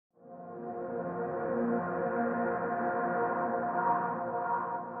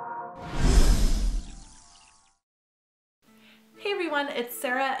everyone, it's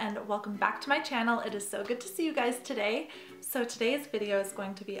Sarah and welcome back to my channel. It is so good to see you guys today. So today's video is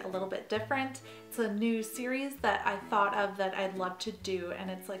going to be a little bit different. It's a new series that I thought of that I'd love to do, and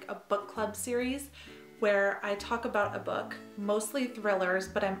it's like a book club series where I talk about a book, mostly thrillers,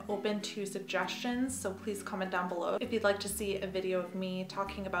 but I'm open to suggestions, so please comment down below if you'd like to see a video of me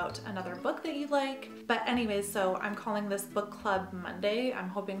talking about another book that you like. But anyways, so I'm calling this Book Club Monday. I'm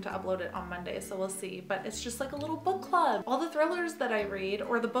hoping to upload it on Monday, so we'll see. But it's just like a little book club. All the thrillers that I read,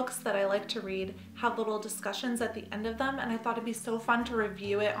 or the books that I like to read, have little discussions at the end of them, and I thought it'd be so fun to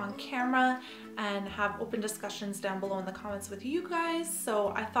review it on camera and have open discussions down below in the comments with you guys. So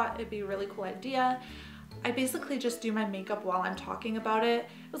I thought it'd be a really cool idea. I basically just do my makeup while I'm talking about it.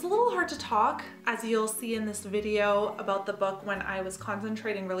 It was a little hard to talk, as you'll see in this video about the book, when I was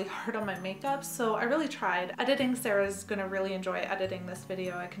concentrating really hard on my makeup, so I really tried. Editing, Sarah's gonna really enjoy editing this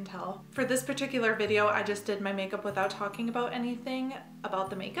video, I can tell. For this particular video, I just did my makeup without talking about anything about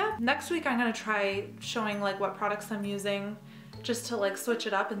the makeup. Next week, I'm gonna try showing like what products I'm using, just to like switch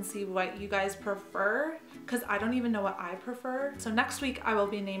it up and see what you guys prefer, because I don't even know what I prefer. So next week I will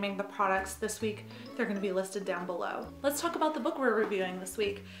be naming the products. This week they're going to be listed down below. Let's talk about the book we're reviewing this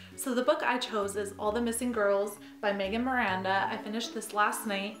week. So the book I chose is All the Missing Girls by Megan Miranda. I finished this last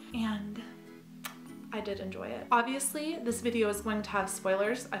night and I did enjoy it. Obviously this video is going to have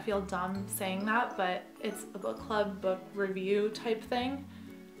spoilers. I feel dumb saying that, but it's a book club, book review type thing.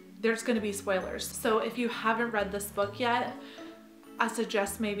 There's going to be spoilers. So if you haven't read this book yet, I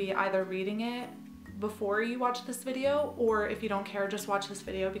suggest maybe either reading it before you watch this video, or if you don't care, just watch this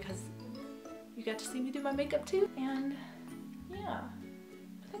video because you get to see me do my makeup too. And yeah,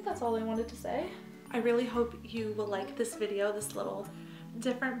 I think that's all I wanted to say. I really hope you will like this video, this little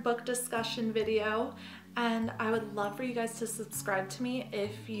different book discussion video, and I would love for you guys to subscribe to me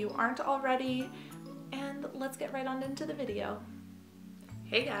if you aren't already, and let's get right on into the video.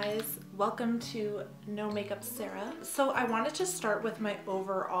 Hey guys, welcome to No Makeup Sarah. So I wanted to start with my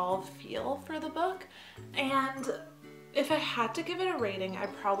overall feel for the book, and if I had to give it a rating,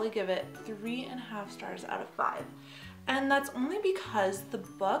 I'd probably give it 3.5 stars out of 5. And that's only because the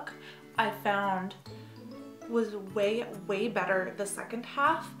book I found was way better the second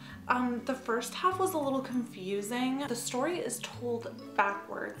half. The first half was a little confusing. The story is told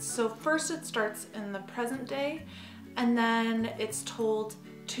backwards. So first it starts in the present day, and then it's told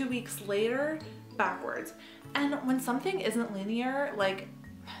 2 weeks later backwards. And when something isn't linear, like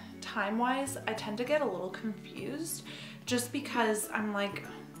time-wise, I tend to get a little confused just because I'm like,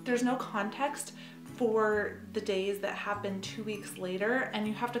 there's no context for the days that happen 2 weeks later, and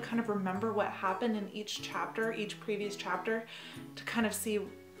you have to kind of remember what happened in each chapter, each previous chapter, to kind of see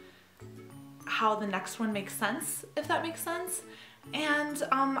how the next one makes sense, if that makes sense. And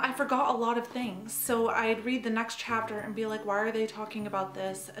I forgot a lot of things, so I'd read the next chapter and be like, why are they talking about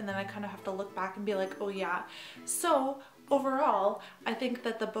this? And then I kind of have to look back and be like, oh yeah. So overall, I think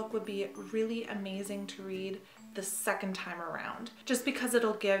that the book would be really amazing to read the second time around, just because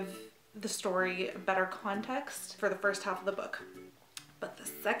it'll give the story better context for the first half of the book. But the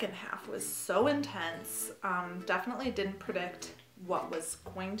second half was so intense. Definitely didn't predict what was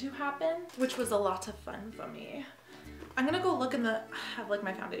going to happen, which was a lot of fun for me. I'm gonna go look in the, I have like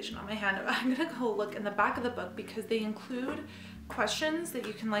my foundation on my hand, I'm gonna go look in the back of the book because they include questions that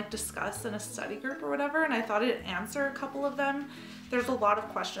you can like discuss in a study group or whatever, and I thought I'd answer a couple of them. There's a lot of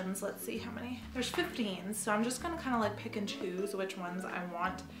questions. Let's see how many. There's 15, so I'm just gonna kind of like pick and choose which ones I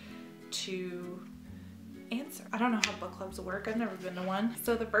want to answer. I don't know how book clubs work. I've never been to one.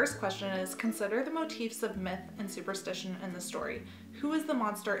 So the first question is, consider the motifs of myth and superstition in the story. Who is the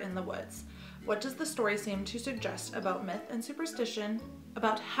monster in the woods? What does the story seem to suggest about myth and superstition?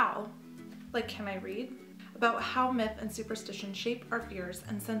 About how, like, can I read? About how myth and superstition shape our fears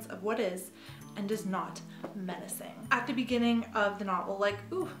and sense of what is and is not menacing. At the beginning of the novel, like,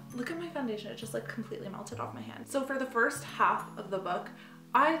 ooh, look at my foundation. It just like completely melted off my hand. So for the first half of the book,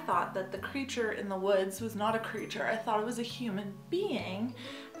 I thought that the creature in the woods was not a creature. I thought it was a human being,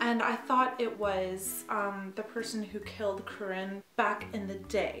 and I thought it was the person who killed Corinne back in the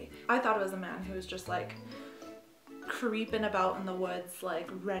day. I thought it was a man who was just like creeping about in the woods, like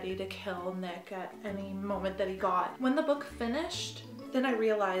ready to kill Nick at any moment that he got. When the book finished, then I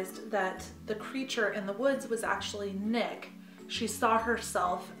realized that the creature in the woods was actually Nick. She saw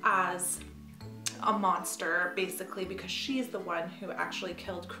herself as a monster, basically, because she's the one who actually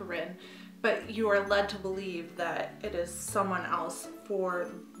killed Corinne, but you are led to believe that it is someone else for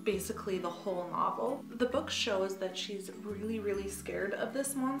basically the whole novel. The book shows that she's really scared of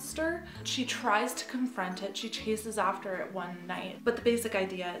this monster. She tries to confront it, she chases after it one night, but the basic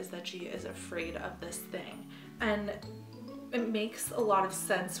idea is that she is afraid of this thing. And it makes a lot of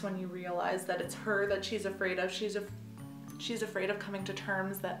sense when you realize that it's her that she's afraid of. She's afraid of coming to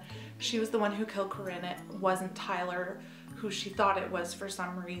terms that she was the one who killed Corinne. It wasn't Tyler, who she thought it was for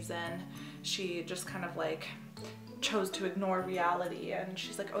some reason. She just kind of like chose to ignore reality, and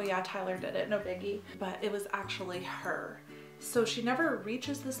she's like, oh yeah, Tyler did it, no biggie. But it was actually her. So she never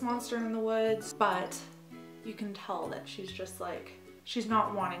reaches this monster in the woods, but you can tell that she's just like, she's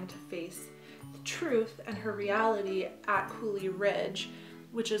not wanting to face the truth and her reality at Cooley Ridge,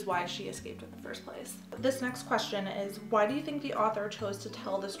 which is why she escaped in the first place. This next question is, why do you think the author chose to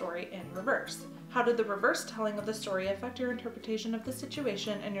tell the story in reverse? How did the reverse telling of the story affect your interpretation of the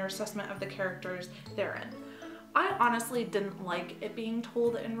situation and your assessment of the characters therein? I honestly didn't like it being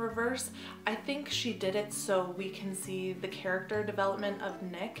told in reverse. I think she did it so we can see the character development of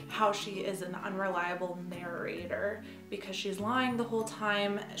Nick, how she is an unreliable narrator because she's lying the whole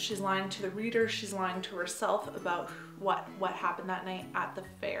time. She's lying to the reader, she's lying to herself about what happened that night at the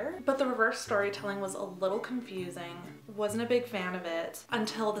fair. But the reverse storytelling was a little confusing. Wasn't a big fan of it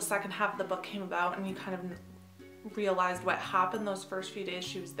until the second half of the book came about and you kind of realized what happened those first few days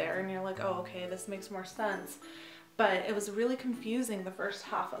she was there, and you're like, oh, okay, this makes more sense. But it was really confusing the first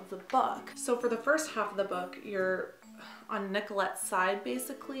half of the book. So for the first half of the book, you're on Nicolette's side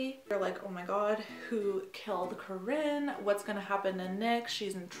basically. You're like, oh my god, who killed Corinne? What's gonna happen to Nick?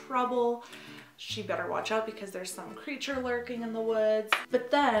 She's in trouble. She better watch out because there's some creature lurking in the woods. But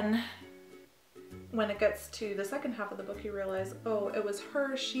then when it gets to the second half of the book, you realize, oh, it was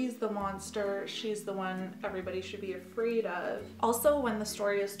her, she's the monster, she's the one everybody should be afraid of. Also, when the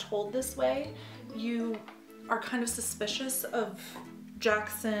story is told this way, you are kind of suspicious of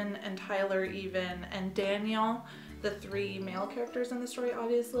Jackson and Tyler even, and Daniel, the three male characters in the story,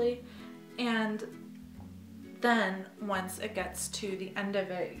 obviously. And then once it gets to the end of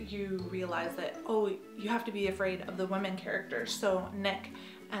it, you realize that, oh, you have to be afraid of the women characters. So Nick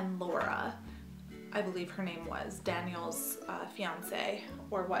and Laura, I believe her name was, Daniel's fiance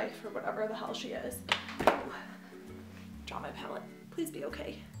or wife or whatever the hell she is. Draw my palette. Please be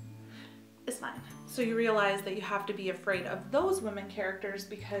okay. It's fine. So you realize that you have to be afraid of those women characters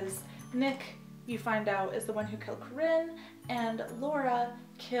because Nick, you find out, is the one who killed Corinne, and Laura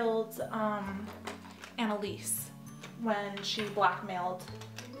killed Annalise when she blackmailed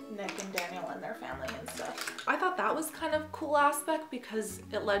Nick and Daniel and their family and stuff. I thought that was kind of a cool aspect because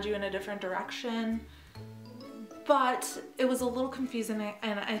it led you in a different direction, but it was a little confusing,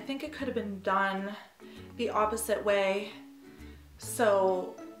 and I think it could have been done the opposite way.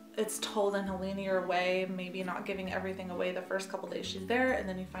 So it's told in a linear way, maybe not giving everything away the first couple days she's there, and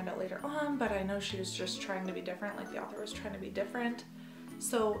then you find out later on, but I know she was just trying to be different, like the author was trying to be different.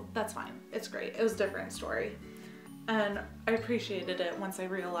 So that's fine. It's great. It was a different story. And I appreciated it once I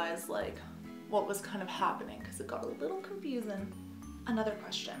realized like what was kind of happening because it got a little confusing. Another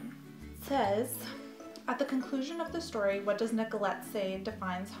question says, at the conclusion of the story, what does Nicolette say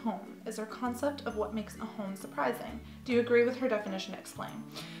defines home? Is her concept of what makes a home surprising? Do you agree with her definition? Explain.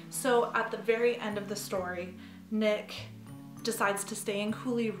 So at the very end of the story, Nick decides to stay in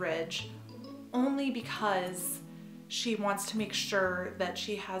Cooley Ridge only because she wants to make sure that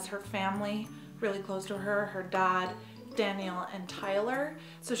she has her family really close to her, her dad, Daniel, and Tyler,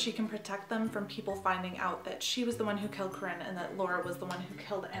 so she can protect them from people finding out that she was the one who killed Corinne and that Laura was the one who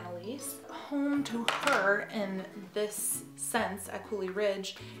killed Annalise. Home to her in this sense at Cooley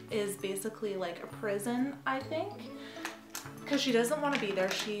Ridge is basically like a prison, I think, because she doesn't want to be there.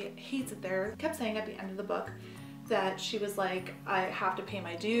 She hates it there. Kept saying at the end of the book that she was like, I have to pay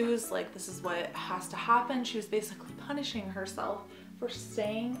my dues, like this is what has to happen. She was basically punishing herself for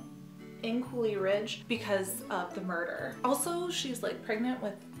staying in Cooley Ridge because of the murder. Also, she's like pregnant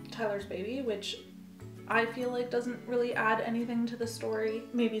with Tyler's baby, which I feel like doesn't really add anything to the story.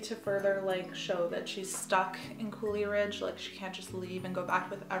 Maybe to further like show that she's stuck in Cooley Ridge, like she can't just leave and go back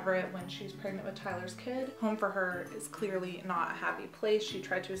with Everett when she's pregnant with Tyler's kid. Home for her is clearly not a happy place. She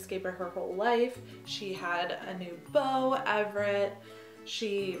tried to escape it her whole life. She had a new beau, Everett.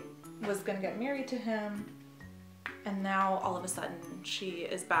 She was gonna get married to him. And now all of a sudden she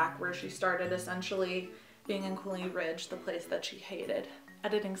is back where she started, essentially being in Cooley Ridge, the place that she hated.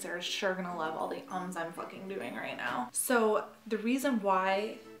 Editing Sarah's sure gonna love all the ums I'm fucking doing right now. So the reason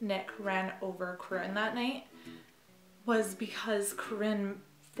why Nick ran over Corinne that night was because Corinne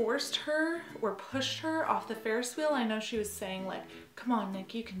forced her or pushed her off the Ferris wheel. I know she was saying like, come on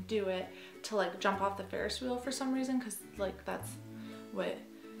Nick, you can do it, to like jump off the Ferris wheel for some reason, because like that's what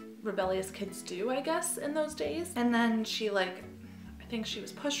rebellious kids do, I guess, in those days. And then she like, I think she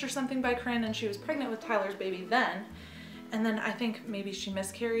was pushed or something by Corinne, and she was pregnant with Tyler's baby then. And then I think maybe she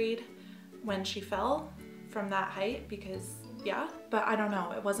miscarried when she fell from that height because yeah, but I don't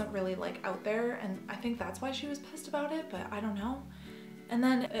know. It wasn't really like out there, and I think that's why she was pissed about it, but I don't know. And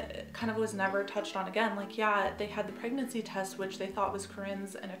then it kind of was never touched on again. Like, yeah, they had the pregnancy test, which they thought was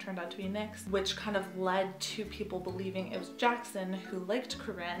Corinne's, and it turned out to be Nick's, which kind of led to people believing it was Jackson who liked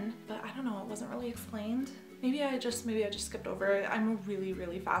Corinne, but I don't know, it wasn't really explained. Maybe I just skipped over it. I'm a really,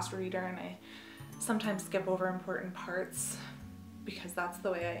 really fast reader, and I sometimes skip over important parts because that's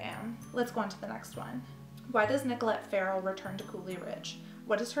the way I am. Let's go on to the next one. Why does Nicolette Farrell return to Cooley Ridge?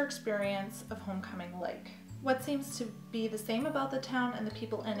 What is her experience of homecoming like? What seems to be the same about the town and the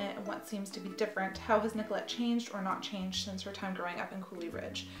people in it, and what seems to be different? How has Nicolette changed or not changed since her time growing up in Cooley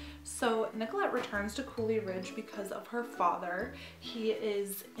Ridge? So Nicolette returns to Cooley Ridge because of her father. He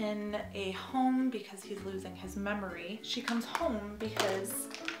is in a home because he's losing his memory. She comes home because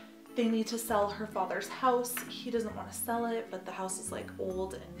they need to sell her father's house. He doesn't want to sell it, but the house is like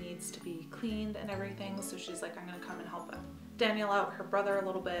old and needs to be cleaned and everything. So she's like, I'm gonna come and help Daniel out, her brother, a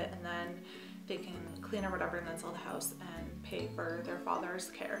little bit, and then they can clean or whatever and then sell the house and pay for their father's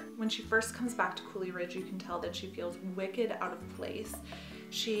care. When she first comes back to Cooley Ridge, you can tell that she feels wicked out of place.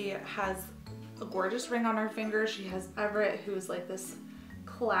 She has a gorgeous ring on her finger. She has Everett, who is like this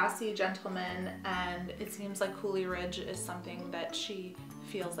classy gentleman, and it seems like Cooley Ridge is something that she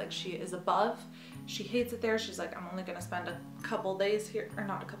feels like she is above. She hates it there. She's like, I'm only gonna spend a couple days here, or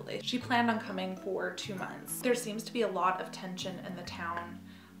not a couple days. She planned on coming for 2 months. There seems to be a lot of tension in the town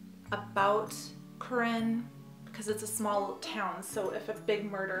about Corinne because it's a small town. So if a big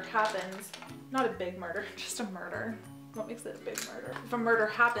murder happens, not a big murder, just a murder. What makes it a big murder? If a murder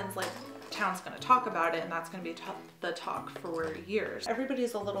happens, like, town's gonna talk about it, and that's gonna be the talk for years.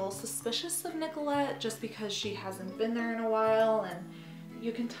 Everybody's a little suspicious of Nicolette just because she hasn't been there in a while, and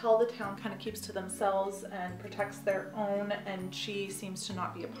you can tell the town kind of keeps to themselves and protects their own, and she seems to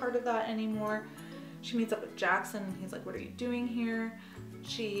not be a part of that anymore. She meets up with Jackson, and he's like, what are you doing here?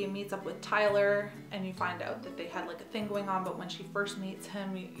 She meets up with Tyler, and you find out that they had like a thing going on, but when she first meets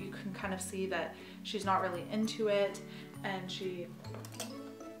him, you can kind of see that she's not really into it, and she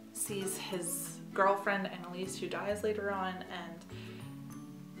sees his girlfriend, Annalise, who dies later on, and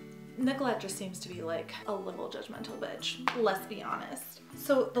Nicolette just seems to be like a little judgmental bitch, let's be honest.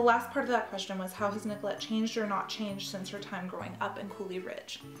 So the last part of that question was, how has Nicolette changed or not changed since her time growing up in Cooley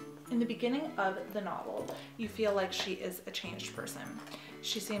Ridge? In the beginning of the novel, you feel like she is a changed person.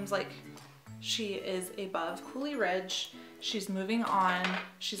 She seems like she is above Cooley Ridge. She's moving on.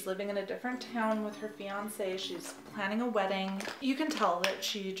 She's living in a different town with her fiance. She's planning a wedding. You can tell that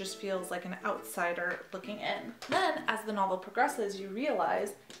she just feels like an outsider looking in. Then as the novel progresses, you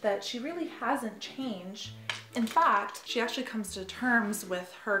realize that she really hasn't changed. In fact, she actually comes to terms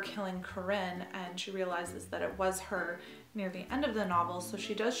with her killing Corinne, and she realizes that it was her near the end of the novel, so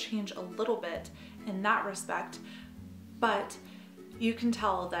she does change a little bit in that respect, but you can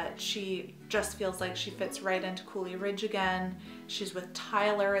tell that she just feels like she fits right into Cooley Ridge again. She's with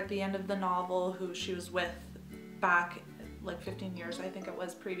Tyler at the end of the novel, who she was with back like 15 years, I think it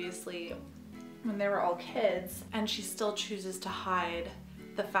was, previously when they were all kids, and she still chooses to hide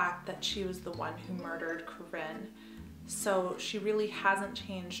the fact that she was the one who murdered Corinne. So she really hasn't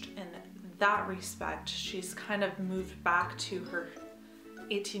changed in that respect. She's kind of moved back to her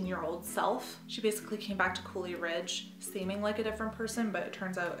 18-year-old self. She basically came back to Cooley Ridge seeming like a different person, but it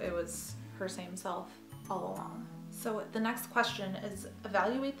turns out it was her same self all along. So the next question is,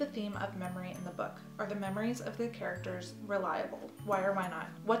 evaluate the theme of memory in the book. Are the memories of the characters reliable? Why or why not?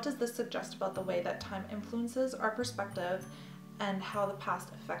 What does this suggest about the way that time influences our perspective and how the past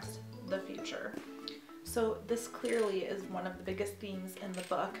affects the future? So this clearly is one of the biggest themes in the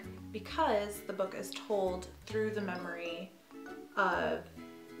book, because the book is told through the memory of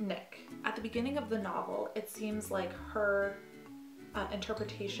Nick. At the beginning of the novel, it seems like her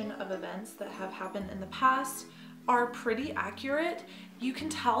interpretation of events that have happened in the past are pretty accurate. You can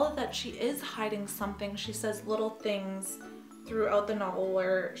tell that she is hiding something. She says little things throughout the novel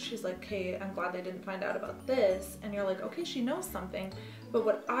where she's like, okay, I'm glad they didn't find out about this, and you're like, okay, she knows something. But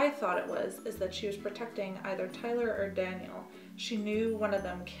what I thought it was is that she was protecting either Tyler or Daniel. She knew one of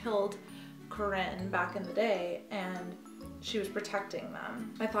them killed Corinne back in the day, and she was protecting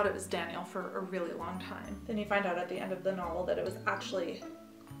them. I thought it was Daniel for a really long time. Then you find out at the end of the novel that it was actually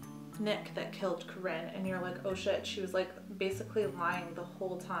Nick that killed Corinne, and you're like, oh shit, she was like basically lying the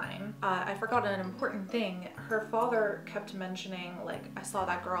whole time. I forgot an important thing. Her father kept mentioning, like, I saw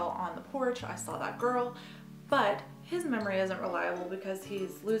that girl on the porch, I saw that girl, but his memory isn't reliable because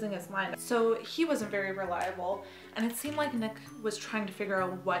he's losing his mind. So he wasn't very reliable, and it seemed like Nick was trying to figure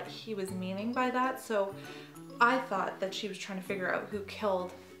out what he was meaning by that. So I thought that she was trying to figure out who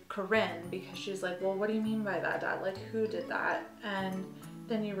killed Corinne, because she's like, well, what do you mean by that, Dad? Like, who did that? And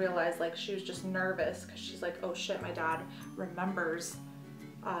then you realize like she was just nervous because she's like, oh shit, my dad remembers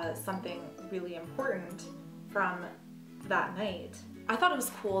something really important from that night. I thought it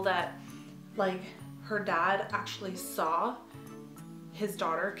was cool that like her dad actually saw his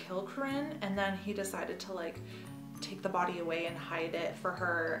daughter kill Corinne, and then he decided to like take the body away and hide it for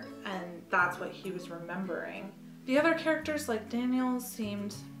her, and that's what he was remembering. The other characters, like Daniel,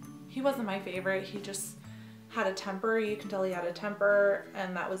 he wasn't my favorite. He just had a temper. You can tell he had a temper,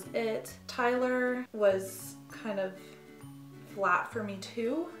 and that was it. Tyler was kind of flat for me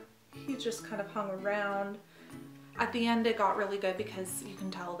too. He just kind of hung around. At the end it got really good because you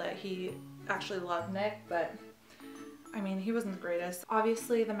can tell that he actually loved Nick, but I mean, he wasn't the greatest.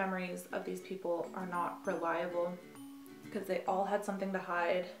 Obviously the memories of these people are not reliable because they all had something to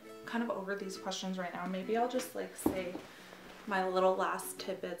hide. I'm kind of over these questions right now. Maybe I'll just like say my little last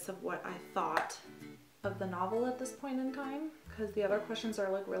tidbits of what I thought of the novel at this point in time, because the other questions are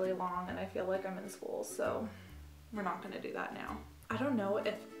like really long and I feel like I'm in school, so we're not going to do that now. I don't know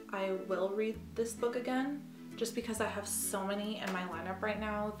if I will read this book again, just because I have so many in my lineup right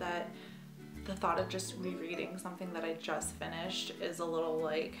now that the thought of just rereading something that I just finished is a little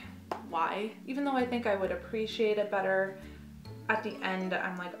like, why? Even though I think I would appreciate it better, at the end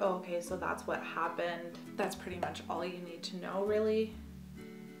I'm like, oh, okay, so that's what happened. That's pretty much all you need to know, really.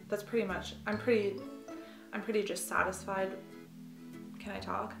 That's pretty much, I'm pretty just satisfied. Can I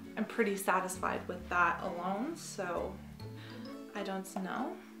talk? I'm pretty satisfied with that alone, so I don't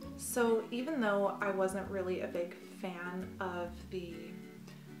know. So even though I wasn't really a big fan of the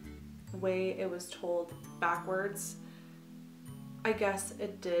way it was told backwards, I guess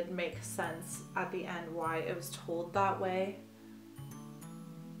it did make sense at the end why it was told that way.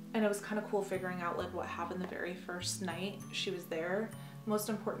 And it was kind of cool figuring out like what happened the very first night she was there. Most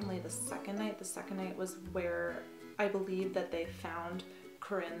importantly, the second night. The second night was where I believe that they found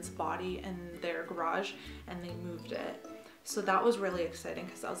Corinne's body in their garage and they moved it. So that was really exciting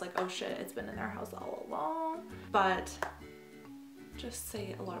because I was like, oh shit, it's been in their house all along. But just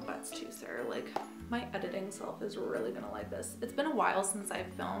say a lot of buts too, Sarah. Like, my editing self is really gonna like this. It's been a while since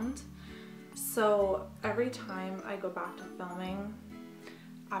I've filmed, so every time I go back to filming,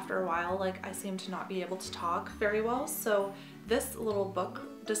 after a while, like, I seem to not be able to talk very well. So this little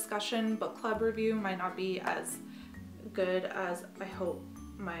book discussion, book club review might not be as good as I hope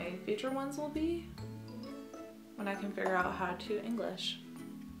my future ones will be when I can figure out how to English.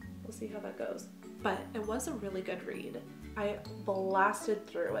 We'll see how that goes. But it was a really good read. I blasted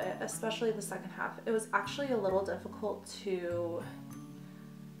through it, especially the second half. It was actually a little difficult to...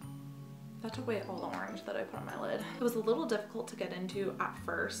 That took away all the orange that I put on my lid. It was a little difficult to get into at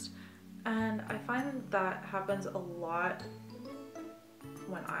first, and I find that happens a lot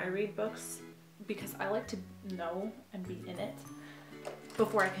when I read books because I like to know and be in it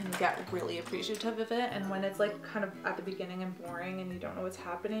before I can get really appreciative of it. And when it's like kind of at the beginning and boring and you don't know what's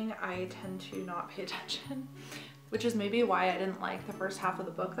happening, I tend to not pay attention, which is maybe why I didn't like the first half of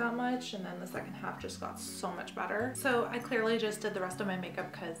the book that much, and then the second half just got so much better. So I clearly just did the rest of my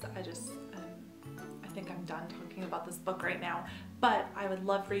makeup because I think I'm done talking about this book right now. But I would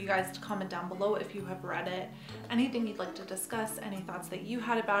love for you guys to comment down below if you have read it, anything you'd like to discuss, any thoughts that you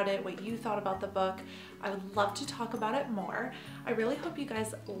had about it, what you thought about the book. I would love to talk about it more. I really hope you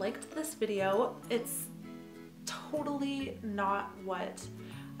guys liked this video. It's totally not what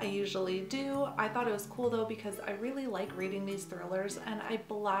I usually do. I thought it was cool though because I really like reading these thrillers and I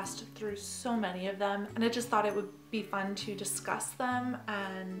blast through so many of them, and I just thought it would be fun to discuss them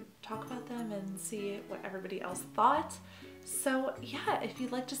and talk about them and see what everybody else thought. So yeah, if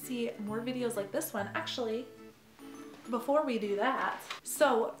you'd like to see more videos like this one, actually, before we do that,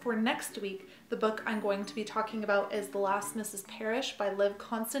 so for next week, the book I'm going to be talking about is The Last Mrs. Parrish by Liv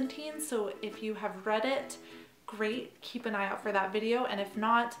Constantine. So if you have read it, great, keep an eye out for that video, and if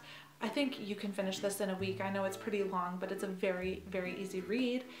not, I think you can finish this in a week. I know it's pretty long, but it's a very, very easy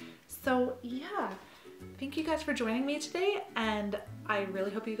read. So yeah, thank you guys for joining me today, and I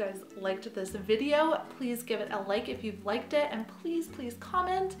really hope you guys liked this video. Please give it a like if you've liked it, and please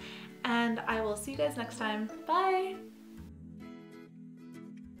comment, and I will see you guys next time. Bye!